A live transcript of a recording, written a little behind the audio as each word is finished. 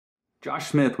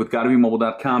Josh Smith with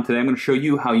GottaBeMobile.com. Today I'm going to show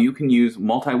you how you can use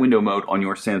multi-window mode on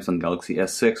your Samsung Galaxy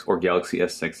S6 or Galaxy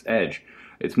S6 Edge.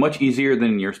 It's much easier than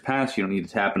in years past. You don't need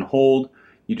to tap and hold.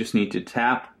 You just need to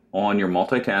tap on your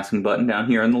multitasking button down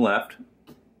here on the left.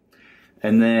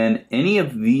 And then any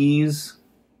of these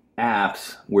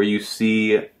apps where you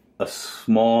see a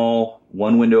small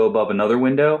one window above another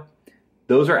window,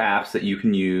 those are apps that you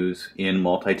can use in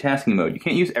multitasking mode. You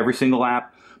can't use every single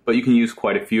app, but you can use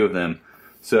quite a few of them.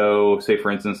 So say for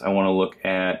instance I want to look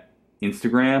at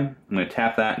Instagram. I'm going to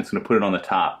tap that and it's going to put it on the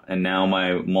top, and now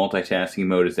my multitasking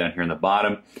mode is down here in the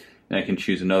bottom, and I can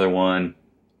choose another one,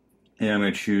 and I'm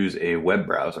going to choose a web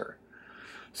browser.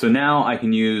 So now I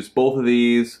can use both of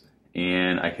these,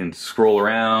 and I can scroll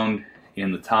around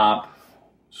in the top,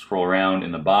 scroll around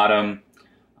in the bottom.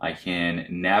 I can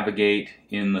navigate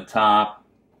in the top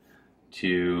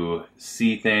to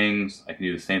see things. I can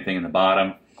do the same thing in the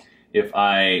bottom. If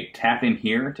I tap in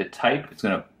here to type, it's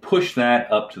going to push that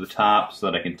up to the top so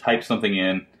that I can type something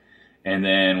in, and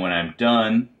then when I'm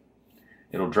done,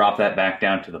 it'll drop that back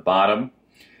down to the bottom.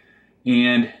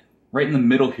 And right in the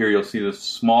middle here, you'll see this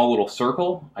small little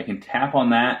circle. I can tap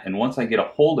on that, and once I get a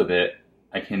hold of it,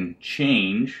 I can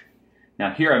change.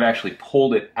 Now here I've actually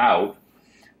pulled it out,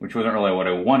 which wasn't really what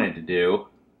I wanted to do.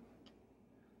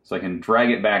 So I can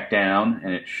drag it back down,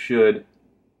 and it should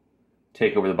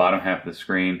take over the bottom half of the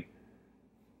screen.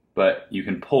 But you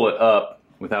can pull it up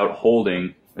without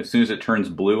holding. As soon as it turns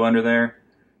blue under there,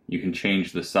 you can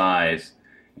change the size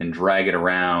and drag it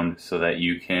around so that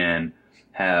you can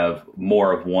have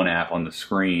more of one app on the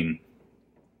screen.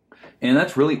 And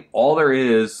that's really all there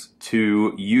is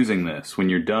to using this. When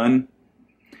you're done,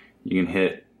 you can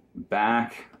hit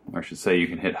back, or I should say you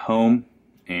can hit home,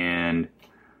 and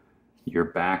you're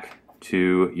back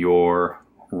to your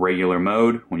regular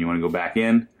mode. When you want to go back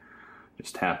in,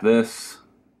 just tap this,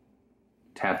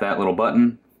 tap that little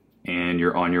button, and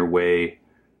you're on your way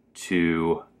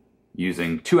to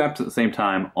using two apps at the same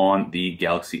time on the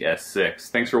Galaxy S6.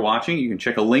 Thanks for watching. You can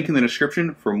check a link in the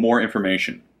description for more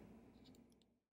information.